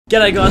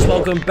G'day guys,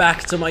 welcome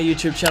back to my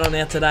YouTube channel.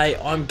 Now today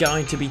I'm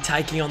going to be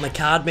taking on the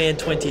Cardman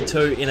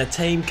 22 in a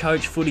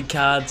Teamcoach footy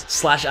cards /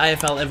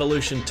 AFL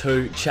Evolution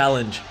 2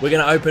 challenge. We're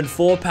going to open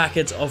 4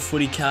 packets of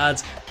footy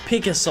cards,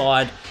 pick a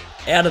side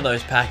out of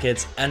those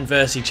packets and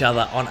verse each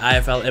other on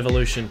AFL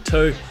Evolution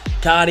 2.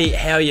 Cardi,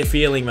 how are you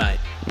feeling, mate?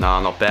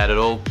 No, not bad at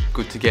all.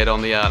 Good to get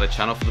on the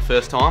channel for the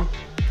first time.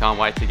 Can't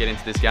wait to get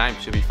into this game.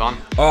 Should be fun.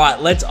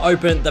 Alright, let's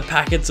open the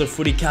packets of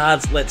footy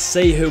cards. Let's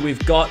see who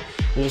we've got.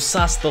 We'll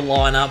suss the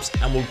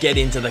lineups and we'll get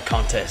into the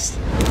contest.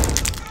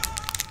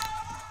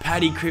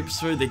 Paddy Cripps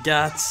through the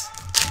guts.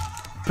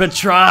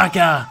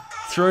 Petrarca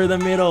through the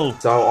middle.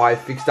 So I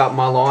fixed up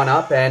my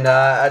lineup and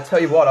I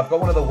tell you what, I've got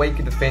one of the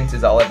weaker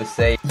defences I'll ever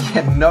see.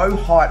 Yeah, no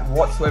height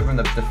whatsoever in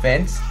the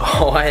defence.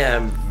 Oh, I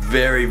am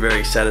very,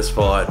 very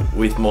satisfied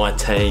with my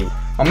team.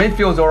 My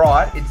midfield's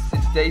alright,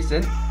 it's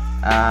decent.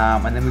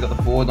 And then we've got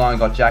the forward line, we've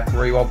got Jack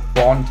Rewalt,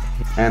 Bond,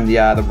 and the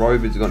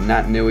Rovers have got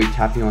Nat Nui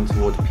tapping on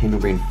towards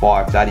Pendlebury in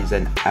 5. That is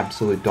an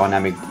absolute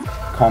dynamic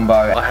combo.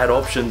 I had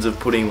options of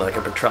putting like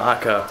a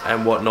Petrarca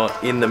and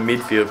whatnot in the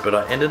midfield, but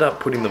I ended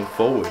up putting them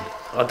forward.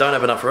 I don't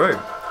have enough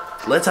room.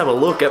 Let's have a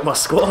look at my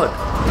squad.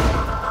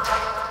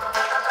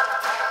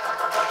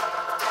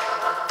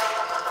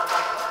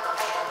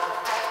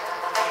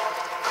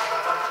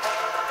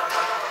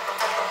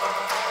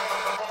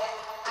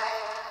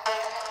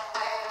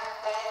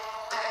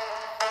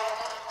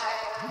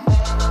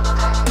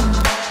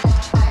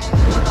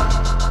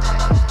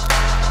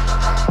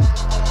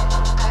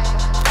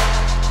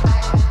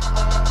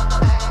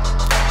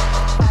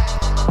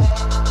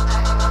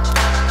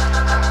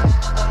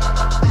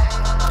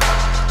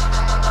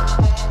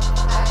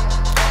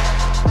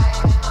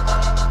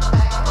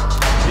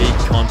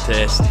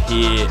 Contest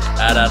here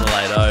at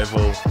Adelaide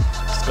Oval.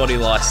 Scotty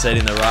Lycett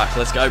in the ruck.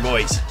 Let's go,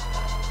 boys.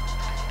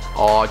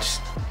 Oh,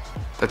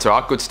 that's all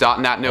right. Good start,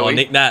 Nat Nui. Oh,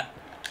 Nick Nat.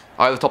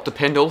 Over the top to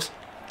Pendles.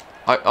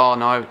 Oh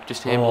no,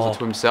 just handballs it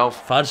to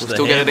himself. Fudge we'll the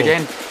still handball.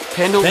 Get it again.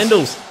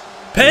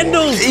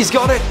 Pendles. He's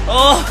got it.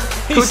 Oh,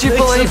 could you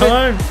believe it?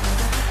 Home.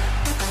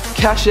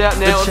 Cash out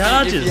now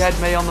if you had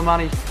me on the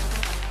money,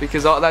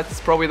 because that's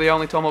probably the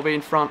only time I'll be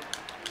in front.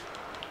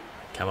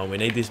 Come on, we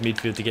need this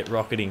midfield to get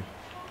rocketing.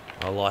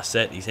 Oh,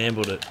 Lycett, he's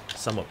handballed it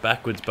somewhat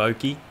backwards,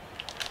 Bokey.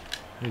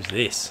 Who's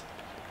this?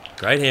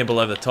 Great handball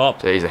over the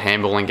top. Geez, a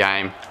handballing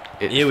game.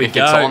 Here we if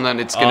go. It's on, then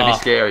it's going to be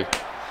scary.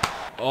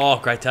 Oh,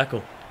 great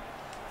tackle.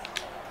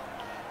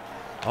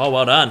 Oh,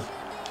 well done.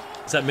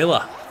 Is that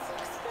Miller?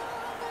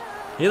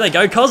 Here they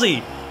go,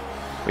 Cozzy.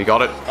 We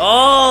got it.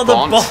 Oh, the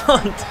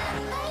Bond.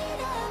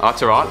 Oh,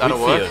 that's all right.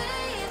 That'll work.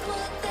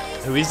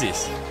 Who is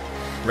this?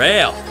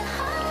 Rao.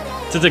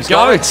 To the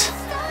goat.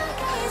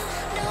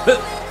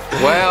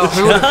 Wow,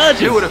 who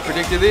would have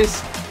predicted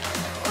this?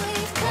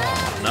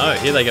 Oh, no,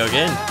 here they go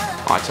again.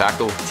 I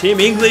tackle. Tim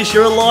English,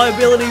 you're a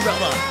liability,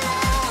 brother.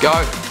 Go.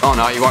 Oh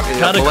no, you won't be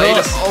able to lead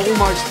it.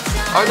 Almost.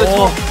 Over the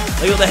top.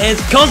 They got the hands.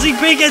 Cozzy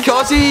Pickett.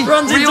 Cozzy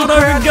runs into an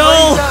open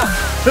goal.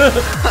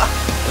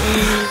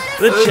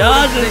 The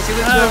Chargers.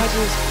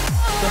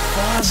 The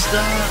fast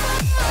start.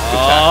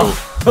 Oh.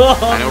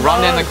 And he'll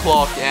run down the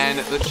clock, and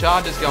the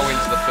Chargers go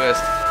into the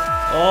first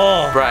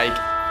break.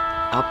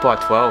 Up by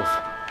 12.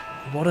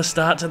 What a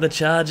start to the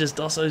Chargers.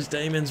 Dosso's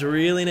Demons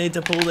really need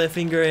to pull their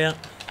finger out.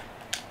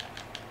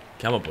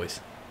 Come on,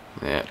 boys.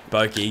 Yeah.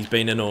 Bokey, he's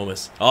been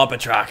enormous. Oh,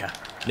 Petrarca.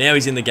 Now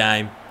he's in the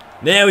game.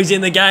 Now he's in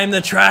the game,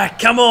 the track.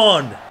 Come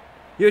on.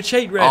 You're a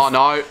cheat ref. Oh,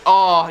 no.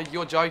 Oh,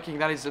 you're joking.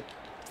 That is a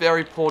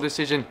very poor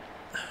decision.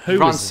 Who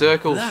runs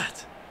circles.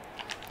 That?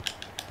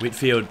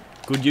 Whitfield,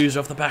 good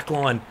user off the back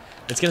line.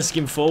 It's going to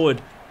skim forward.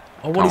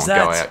 Oh, what is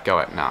that? Go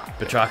out. Nah.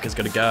 Petrarca's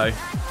got to go.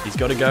 He's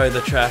got to go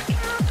the track.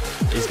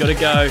 He's got to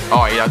go.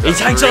 Oh, he does. He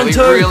takes really, on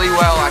 2. Really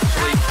well,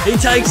 actually. He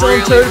takes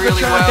really, on 2.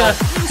 Really Petrarca. well.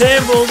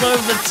 Handballs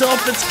over the top.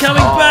 It's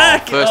coming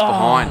back. First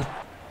behind.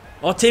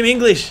 Oh, Tim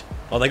English.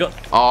 Oh, they got.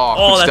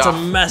 Oh, that's stuff. a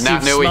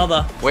massive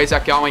smother. Where's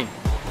that going?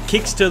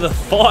 Kicks to the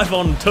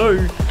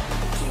 5-on-2.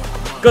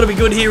 Got to be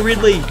good here,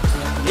 Ridley.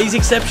 He's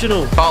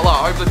exceptional.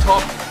 Butler over the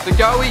top. The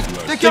goey.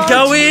 The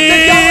goey.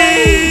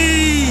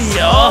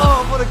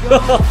 Oh, what a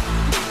goal.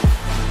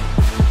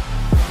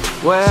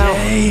 Wow.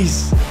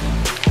 Jeez.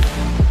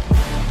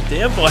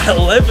 Down by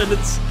 11.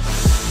 It's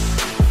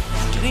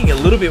getting a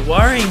little bit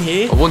worrying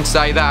here. I wouldn't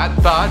say that,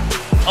 but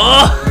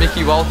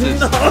Mickey Walters.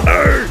 No.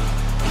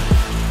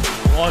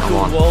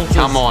 Michael Walters.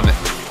 Come on.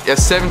 A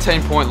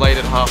 17-point lead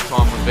at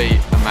halftime would be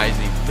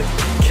amazing. The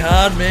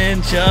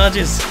Cardman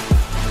Chargers.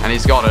 And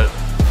he's got it.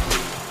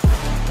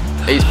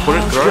 He's put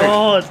it through.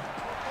 God.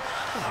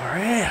 All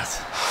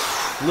right.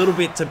 A little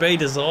bit to be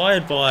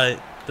desired by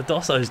the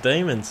Dosso's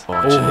Demons. Oh,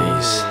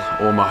 jeez.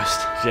 Almost.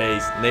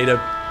 Jeez. Need a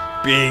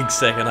big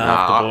second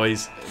half, the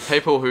boys.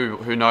 People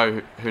who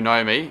know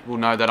me will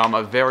know that I'm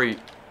a very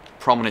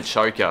prominent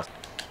choker.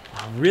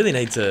 I really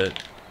need to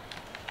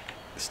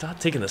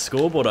start ticking the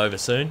scoreboard over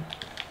soon.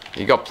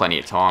 You got plenty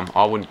of time.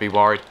 I wouldn't be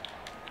worried.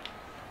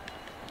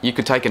 You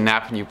could take a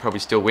nap and you'd probably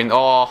still win.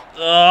 Oh,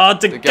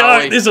 De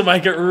Goey. This will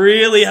make it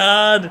really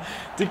hard.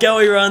 De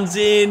Goey runs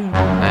in.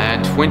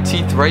 And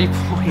 23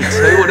 points.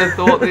 Who would have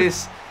thought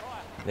this?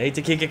 Need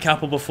to kick a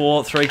couple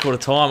before 3/4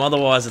 time,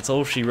 otherwise it's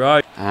all she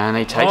wrote. And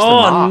he takes the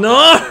mark. Oh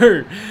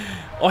no!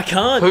 I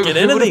can't get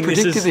anything. Who would have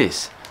predicted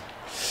this?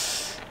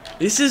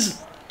 This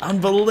is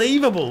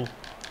unbelievable.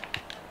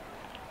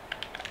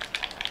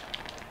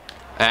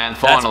 And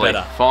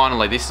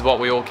finally, this is what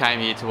we all came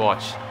here to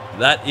watch.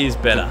 That is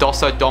better. The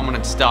Dosso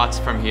dominance starts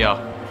from here.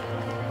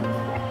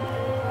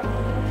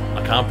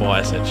 I can't buy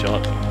a set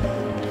shot.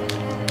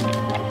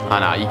 I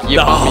know,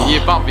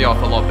 you bump me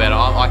off a lot better.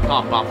 I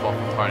can't bump off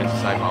opponents to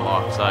save my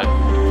life. So,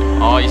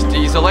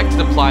 he's elected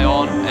to play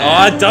on.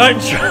 I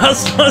don't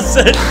trust my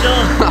set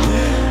shot.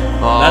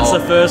 That's the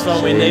first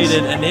one we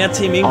needed. And now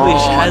Team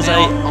English has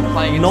a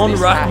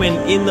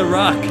non-ruckman in the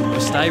ruck.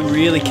 Stay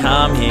really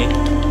calm here.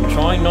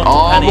 Trying not to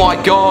panic. Oh my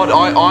god,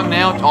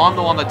 I'm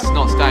the one that's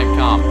not staying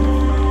calm.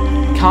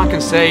 Can't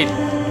concede.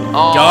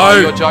 Oh, go.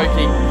 You're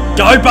joking.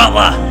 Go,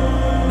 Butler.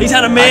 He's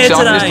had a mare today.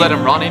 I'll just let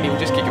him run in. He'll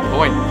just kick a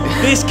point.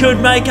 This could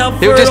make up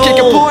for He'll just kick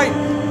a all. point.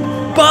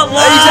 Butler.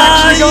 He's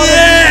actually got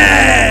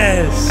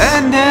yes. it.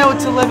 And now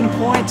it's 11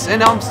 points.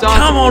 And I'm starting.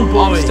 Come on,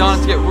 boys. I'm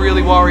starting to get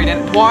really worried.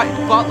 And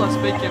Butler,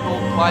 speaking of all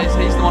players,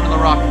 he's the one in the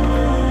ruck.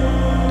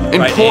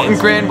 Important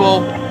grand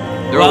ball.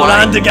 Well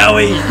done,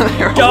 DeGoey.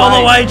 Go all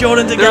the way,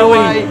 Jordan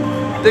DeGoey.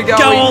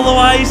 Go all the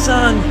way,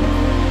 son.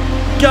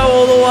 Go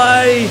all the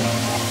way.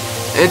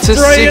 It's a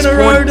 3 in a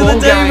row to the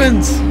game.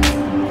 Demons.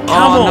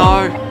 Come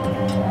on. No.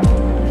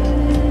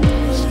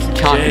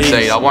 Can't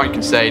concede. I won't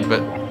concede,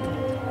 but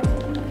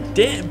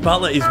Dan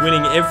Butler is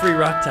winning every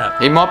ruck tap.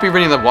 He might be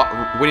winning the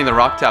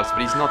ruck taps, but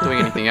he's not doing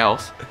anything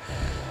else.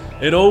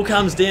 It all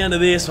comes down to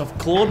this. I've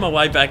clawed my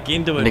way back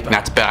into it. Nick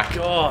Nat's back.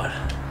 God.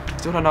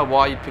 Still don't know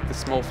why you'd pick the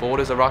small forward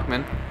as a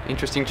ruckman.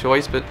 Interesting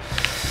choice, but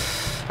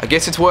I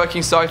guess it's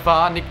working so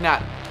far. Nick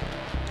Nat.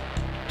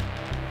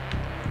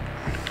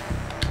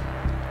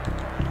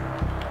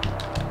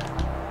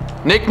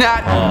 Nick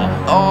Nat.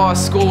 Oh, a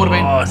score would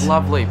have been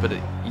lovely, but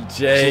you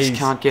just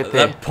can't get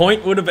there. That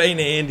point would have been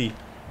handy.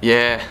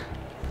 Yeah.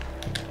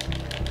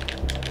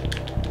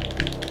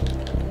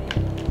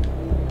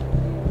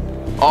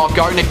 Oh,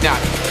 go Nick Nat.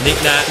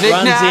 Nick Nat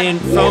runs in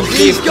from 50.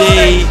 He's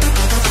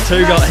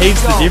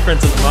the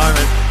difference at the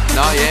moment.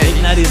 No, yeah.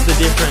 Nick Nat is the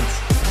difference.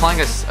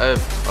 Playing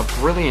a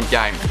brilliant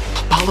game.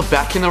 Butler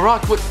back in the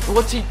ruck.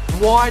 What's he?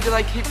 Why do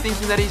they keep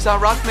thinking that he's our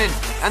ruckman?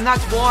 And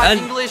that's why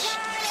English.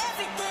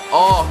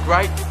 Oh,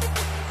 great.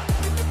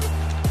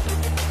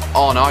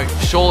 Oh no,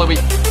 surely we.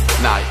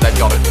 No, they've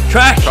got it.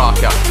 Tracker.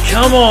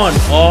 Come on.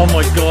 Oh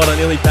my god, I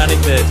nearly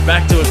panicked there. It's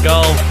back to a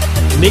goal.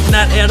 Nick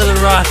Nat out of the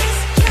ruck.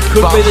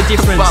 Could be the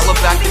difference. Butler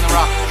back in the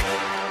ruck.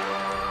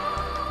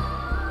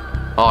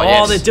 Oh,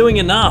 yes. They're doing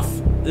enough.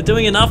 They're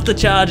doing enough, the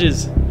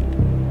Chargers.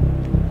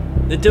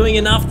 They're doing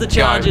enough, the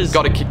Chargers.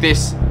 Got to kick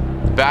this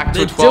back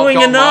to a 12 doing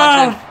goal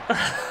enough.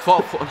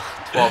 Margin.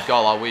 12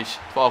 goal, I wish.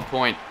 12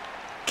 point.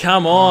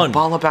 Come on.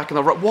 Butler back in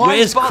the ruck. Why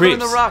is Butler in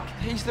the ruck?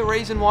 He's the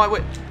reason why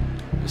we're...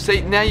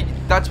 See, now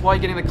that's why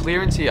you're getting the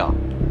clearance here.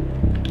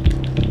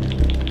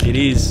 It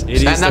is.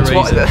 It is the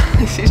reason.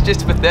 This is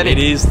just pathetic. It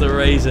is the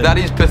reason. That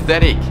is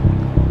pathetic.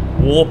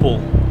 Warple.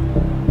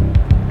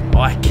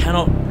 I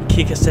cannot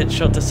kick a set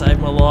shot to save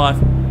my life.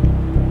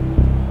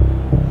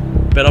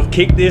 But I've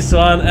kicked this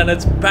one and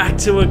it's back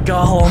to a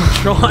goal. I'm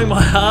trying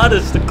my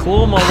hardest to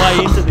claw my way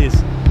into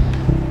this.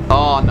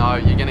 Oh no,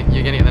 you're gonna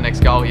get the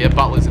next goal here.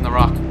 Butler's in the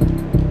ruck.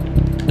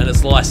 And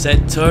it's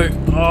Lysette too.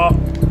 Oh.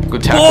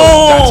 Good tackle.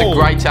 That's a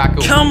great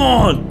tackle. Come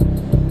on.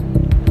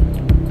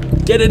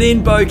 Get it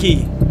in,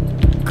 Boki.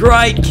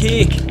 Great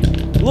kick.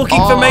 Looking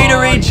for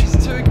meterage. He's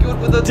too good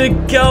with it.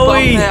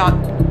 DeGoey.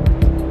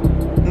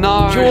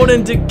 No.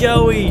 Jordan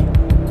DeGoey.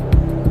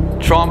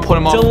 Try and put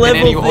him off in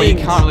any way. You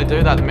can't really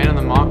do that. The man in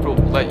the mark will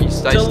let you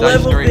stay stationary.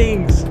 Level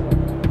things.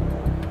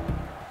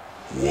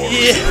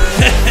 Yeah.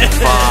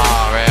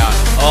 Far out.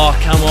 Oh,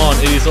 come on.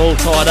 It is all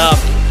tied up.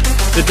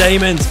 The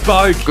Demons,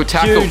 Boat. Good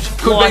tackle.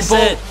 Good big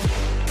ball.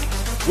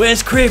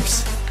 Where's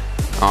Cripps?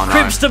 Oh, no.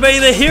 Cripps to be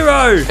the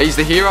hero. He's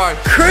the hero.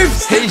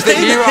 Cripps He's the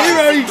hero.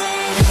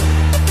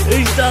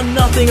 He's done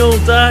nothing all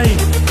day.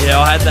 Yeah,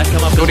 I had that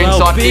come up Good as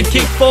well. Inside Big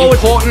kick forward.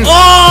 Important.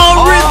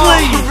 Oh,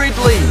 Ridley. Oh,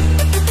 Ridley.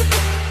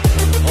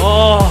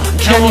 Oh,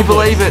 can you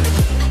believe it?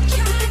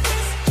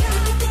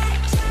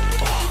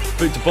 Oh,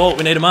 boot to bolt.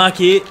 We need a mark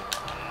here.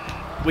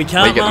 We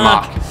can't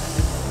mark.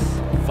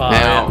 Far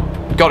now,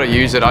 out. got to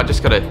use it. I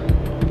just got to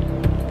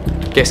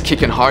guess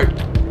kick and hope.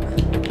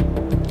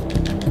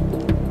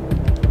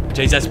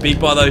 Jeez, that's big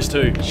by those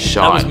two.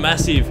 Shine. That was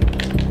massive.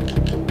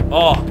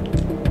 Oh.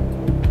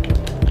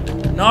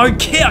 No,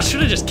 I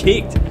should have just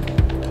kicked.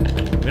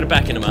 I'm going to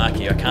back into mark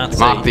here. I can't see.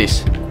 Mark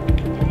this.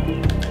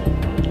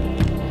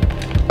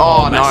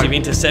 Oh, no. Massive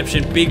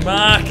interception. Big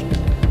mark.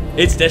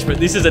 It's desperate.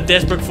 This is a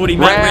desperate footy.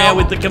 Matt Rao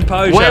with the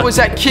composure. Where was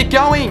that kick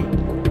going?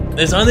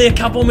 There's only a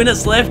couple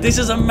minutes left. This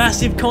is a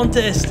massive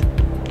contest.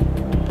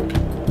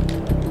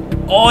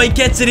 Oh, he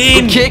gets it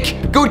in. Good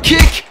kick. Good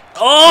kick.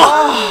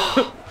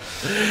 Oh.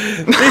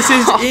 This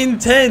is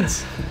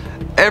intense.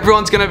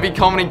 Everyone's going to be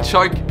commenting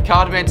choke.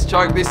 Cardman's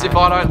choke this if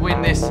I don't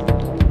win this.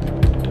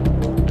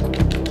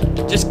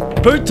 Just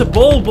Boot to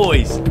ball,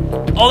 boys.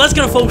 Oh, that's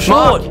going to fall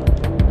short.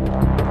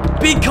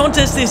 Big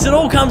contest this. It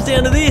all comes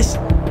down to this.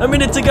 A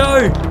minute to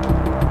go.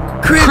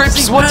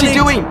 Cripps, what's he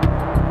doing?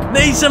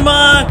 Needs a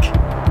mark.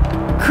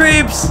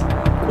 Cripps.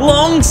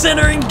 Long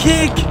centering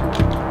kick.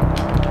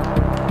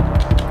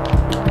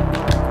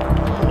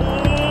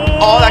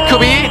 Oh, that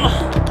could be it.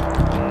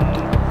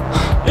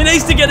 He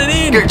needs to get it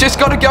in. Just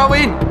got to go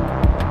in.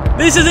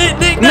 This is it,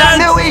 Nick. Nat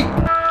Nui.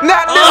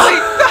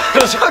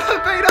 That should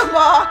have been a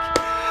mark.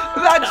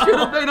 That should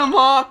have been a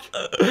mark.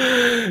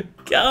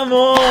 Come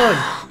on.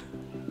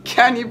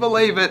 Can you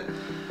believe it?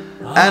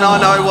 And I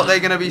know what they're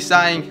going to be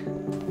saying.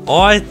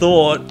 I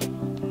thought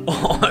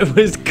I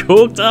was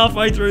cooked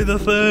halfway through the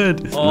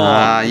third.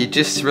 Nah, you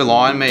just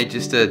rely on me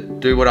just to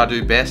do what I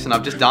do best, and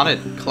I've just done it.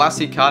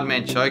 Classic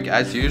cardman choke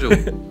as usual.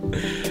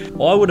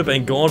 I would have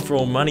been gone for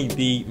all money.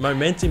 The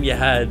momentum you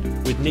had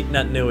with Nick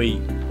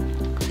Nui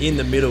in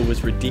the middle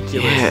was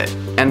ridiculous. Yeah,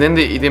 and then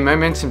the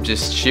momentum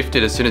just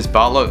shifted as soon as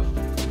Butler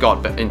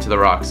got into the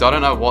ruck. So I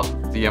don't know what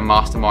the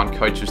mastermind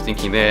coach was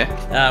thinking there.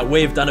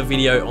 We've done a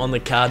video on the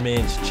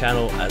Cardman's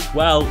channel as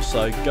well,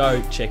 so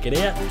go check it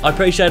out. I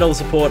appreciate all the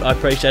support. I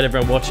appreciate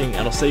everyone watching,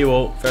 and I'll see you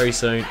all very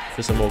soon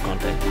for some more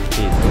content.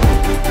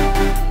 Cheers.